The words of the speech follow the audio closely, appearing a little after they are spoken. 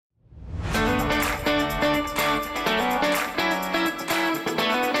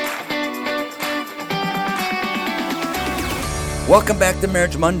Welcome back to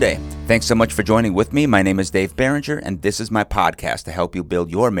Marriage Monday. Thanks so much for joining with me. My name is Dave Barringer, and this is my podcast to help you build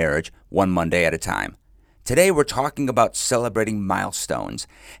your marriage one Monday at a time. Today, we're talking about celebrating milestones.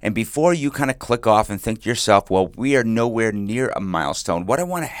 And before you kind of click off and think to yourself, well, we are nowhere near a milestone, what I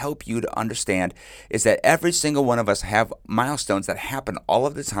want to help you to understand is that every single one of us have milestones that happen all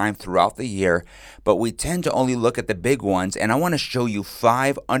of the time throughout the year, but we tend to only look at the big ones. And I want to show you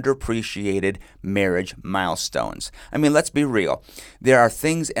 5 underappreciated marriage milestones. I mean, let's be real. There are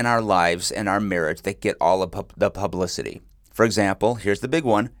things in our lives and our marriage that get all of the publicity. For example, here's the big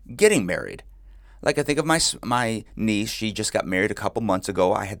one, getting married. Like I think of my niece, she just got married a couple months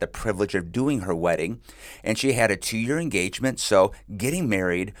ago. I had the privilege of doing her wedding, and she had a 2-year engagement. So getting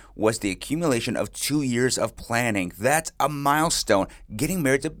married was the accumulation of 2 years of planning. That's a milestone. Getting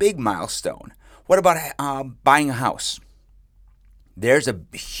married is a big milestone. What about buying a house? There's a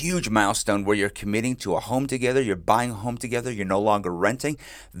huge milestone where you're committing to a home together. You're buying a home together. You're no longer renting.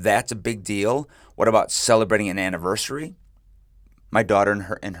 That's a big deal. What about celebrating an anniversary? My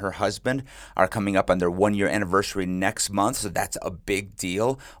daughter and her husband are coming up on their 1-year anniversary next month, so that's a big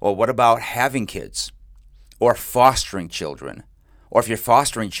deal. Or what about having kids or fostering children? Or if you're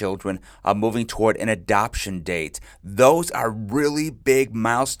fostering children, moving toward an adoption date. Those are really big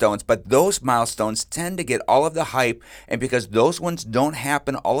milestones, but those milestones tend to get all of the hype, and because those ones don't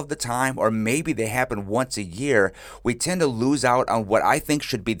happen all of the time, or maybe they happen once a year, we tend to lose out on what I think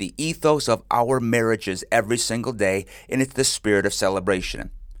should be the ethos of our marriages every single day, and it's the spirit of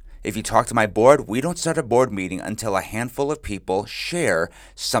celebration. If you talk to my board, we don't start a board meeting until a handful of people share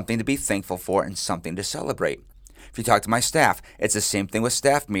something to be thankful for and something to celebrate. If you talk to my staff, it's the same thing with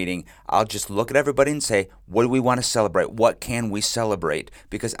staff meeting. I'll just look at everybody and say, what do we want to celebrate? What can we celebrate?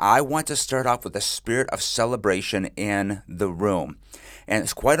 Because I want to start off with a spirit of celebration in the room. And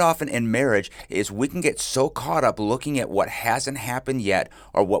it's quite often in marriage is we can get so caught up looking at what hasn't happened yet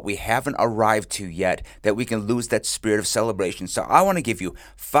or what we haven't arrived to yet that we can lose that spirit of celebration. So I want to give you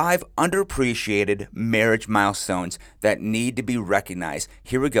 5 underappreciated marriage milestones that need to be recognized.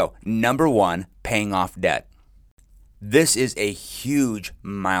 Here we go. Number 1, paying off debt. This is a huge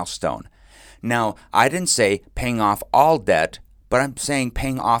milestone. Now, I didn't say paying off all debt, but I'm saying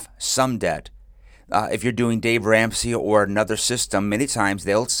paying off some debt. If you're doing Dave Ramsey or another system, many times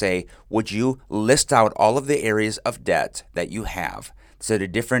they'll say, would you list out all of the areas of debt that you have? So the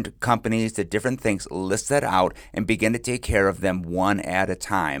different companies, the different things, list that out and begin to take care of them one at a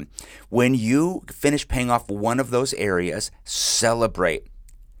time. When you finish paying off one of those areas, celebrate.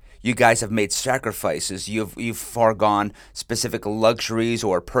 You guys have made sacrifices. You've foregone specific luxuries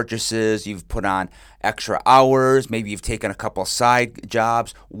or purchases. You've put on extra hours. Maybe you've taken a couple side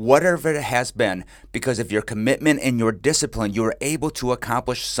jobs, whatever it has been. Because of your commitment and your discipline, you are able to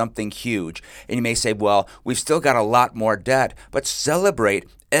accomplish something huge. And you may say, well, we've still got a lot more debt, but celebrate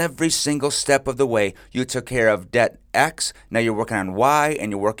every single step of the way. You took care of debt X, now you're working on Y,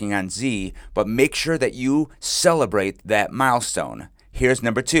 and you're working on Z. But make sure that you celebrate that milestone. Here's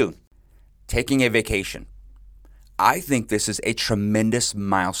number 2, taking a vacation. I think this is a tremendous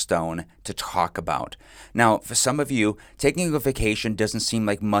milestone to talk about. Now, for some of you, taking a vacation doesn't seem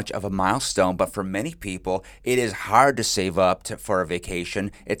like much of a milestone, but for many people, it is hard to save up for a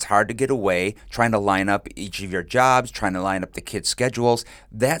vacation. It's hard to get away, trying to line up each of your jobs, trying to line up the kids' schedules.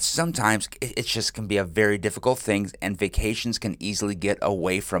 That sometimes, it just can be a very difficult thing, and vacations can easily get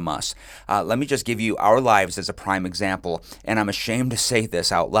away from us. Let me just give you our lives as a prime example, and I'm ashamed to say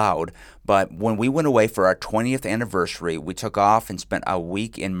this out loud, but when we went away for our 20th anniversary, we took off and spent a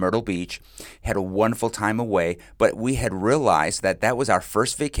week in Myrtle Beach, had a wonderful time away, but we had realized that that was our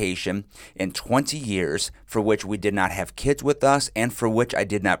first vacation in 20 years for which we did not have kids with us and for which I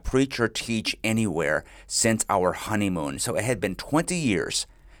did not preach or teach anywhere since our honeymoon. So it had been 20 years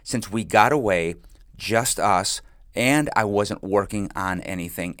since we got away, just us, and I wasn't working on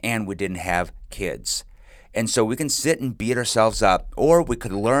anything, and we didn't have kids. And so we can sit and beat ourselves up, or we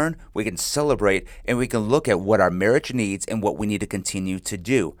could learn, we can celebrate, and we can look at what our marriage needs and what we need to continue to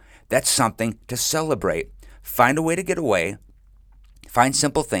do. That's something to celebrate. Find a way to get away. Find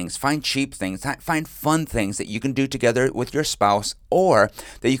simple things, find cheap things, find fun things that you can do together with your spouse or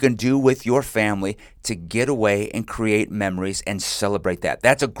that you can do with your family to get away and create memories and celebrate that.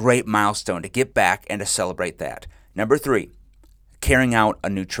 That's a great milestone to get back and to celebrate that. Number 3, carrying out a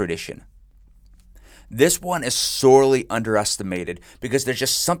new tradition. This one is sorely underestimated because there's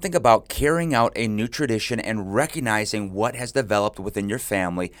just something about carrying out a new tradition and recognizing what has developed within your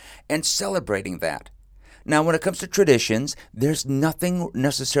family and celebrating that. Now, when it comes to traditions, there's nothing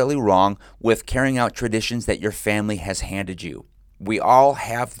necessarily wrong with carrying out traditions that your family has handed you. We all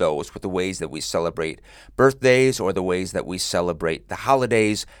have those with the ways that we celebrate birthdays or the ways that we celebrate the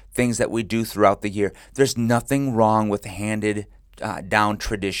holidays, things that we do throughout the year. There's nothing wrong with handed down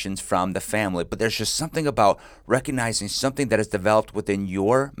traditions from the family, but there's just something about recognizing something that is developed within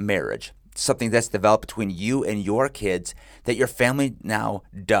your marriage, something that's developed between you and your kids that your family now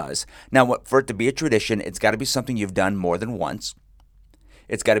does. Now, for it to be a tradition, it's got to be something you've done more than once.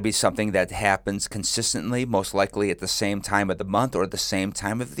 It's got to be something that happens consistently, most likely at the same time of the month or the same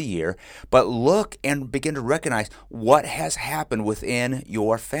time of the year. But look and begin to recognize what has happened within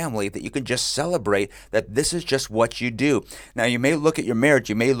your family that you can just celebrate that this is just what you do. Now, you may look at your marriage,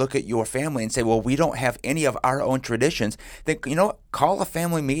 you may look at your family and say, well, we don't have any of our own traditions. Then, you know what? Call a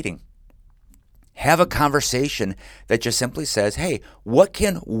family meeting. Have a conversation that just simply says, hey, what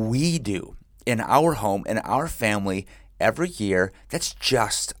can we do in our home, in our family every year that's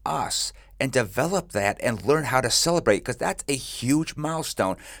just us, and develop that and learn how to celebrate, because that's a huge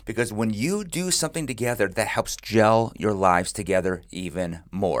milestone. Because when you do something together, that helps gel your lives together even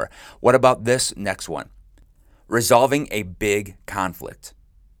more. What about this next one? Resolving a big conflict.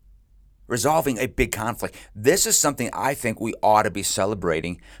 Resolving a big conflict. This is something I think we ought to be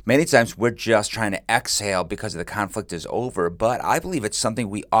celebrating. Many times we're just trying to exhale because the conflict is over, but I believe it's something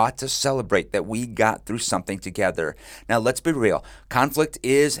we ought to celebrate, that we got through something together. Now, let's be real. Conflict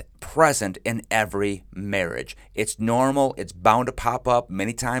is present in every marriage. It's normal. It's bound to pop up.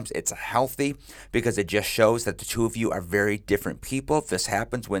 Many times it's healthy because it just shows that the two of you are very different people. This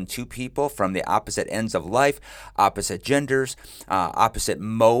happens when two people from the opposite ends of life, opposite genders, opposite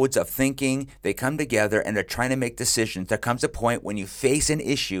modes of thinking, they come together and they're trying to make decisions. There comes a point when you face an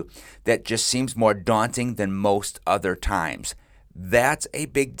issue that just seems more daunting than most other times. That's a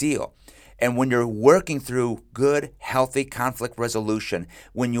big deal. And when you're working through good, healthy conflict resolution,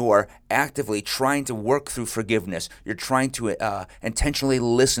 when you are actively trying to work through forgiveness, you're trying to intentionally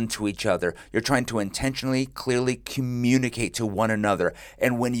listen to each other, you're trying to intentionally, clearly communicate to one another.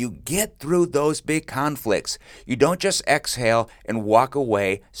 And when you get through those big conflicts, you don't just exhale and walk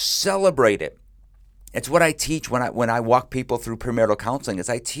away, celebrate it. It's what I teach when I walk people through premarital counseling. Is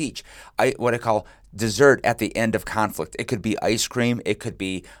I teach what I call dessert at the end of conflict. It could be ice cream. It could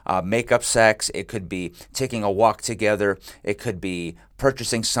be makeup sex. It could be taking a walk together. It could be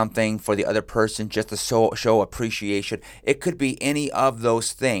purchasing something for the other person just to show appreciation. It could be any of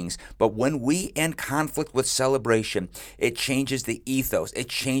those things. But when we end conflict with celebration, it changes the ethos. It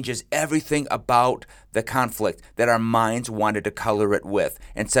changes everything about the conflict that our minds wanted to color it with.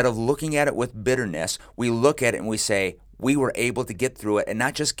 Instead of looking at it with bitterness, we look at it and we say, we were able to get through it, and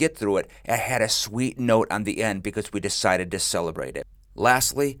not just get through it, it had a sweet note on the end because we decided to celebrate it.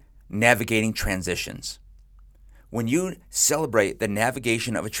 Lastly, navigating transitions. When you celebrate the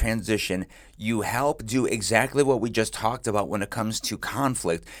navigation of a transition, you help do exactly what we just talked about when it comes to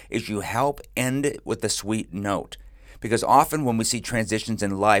conflict, is you help end it with a sweet note. Because often when we see transitions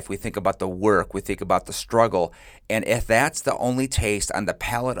in life, we think about the work, we think about the struggle. And if that's the only taste on the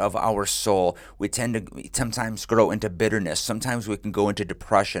palate of our soul, we tend to sometimes grow into bitterness. Sometimes we can go into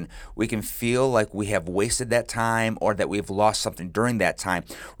depression. We can feel like we have wasted that time or that we've lost something during that time,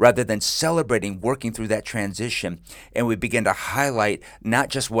 rather than celebrating working through that transition. And we begin to highlight not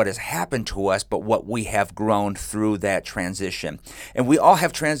just what has happened to us, but what we have grown through that transition. And we all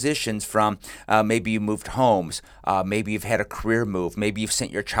have transitions from maybe you moved homes, maybe you've had a career move, maybe you've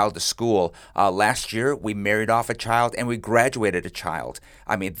sent your child to school. Last year, we married off a child and we graduated a child.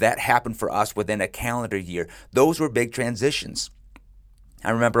 I mean, that happened for us within a calendar year. Those were big transitions. I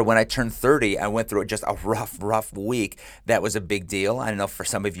remember when I turned 30, I went through just a rough week. That was a big deal. I don't know, for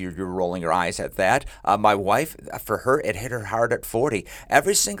some of you, you're rolling your eyes at that. My wife, for her, it hit her hard at 40.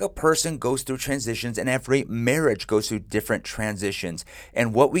 Every single person goes through transitions, and every marriage goes through different transitions.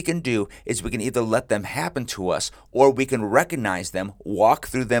 And what we can do is we can either let them happen to us, or we can recognize them, walk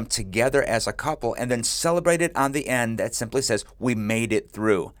through them together as a couple, and then celebrate it on the end that simply says, we made it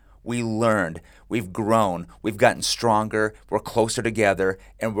through. We learned, we've grown, we've gotten stronger, we're closer together,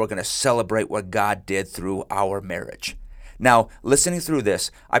 and we're going to celebrate what God did through our marriage. Now, listening through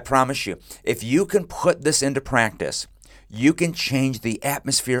this, I promise you, if you can put this into practice, you can change the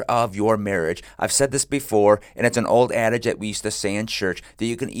atmosphere of your marriage. I've said this before, and it's an old adage that we used to say in church, that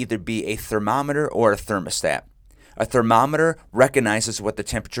you can either be a thermometer or a thermostat. A thermometer recognizes what the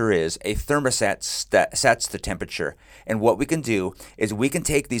temperature is. A thermostat sets the temperature. And what we can do is we can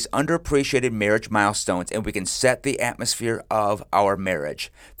take these underappreciated marriage milestones and we can set the atmosphere of our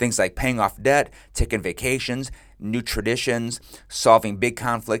marriage. Things like paying off debt, taking vacations, new traditions, solving big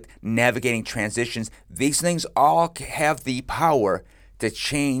conflict, navigating transitions. These things all have the power to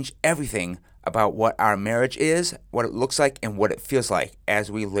change everything about what our marriage is, what it looks like, and what it feels like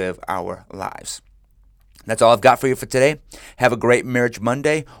as we live our lives. That's all I've got for you for today. Have a great Marriage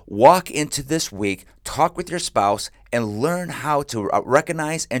Monday. Walk into this week, talk with your spouse, and learn how to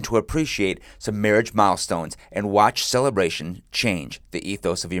recognize and to appreciate some marriage milestones and watch celebration change the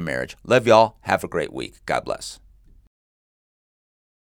ethos of your marriage. Love y'all. Have a great week. God bless.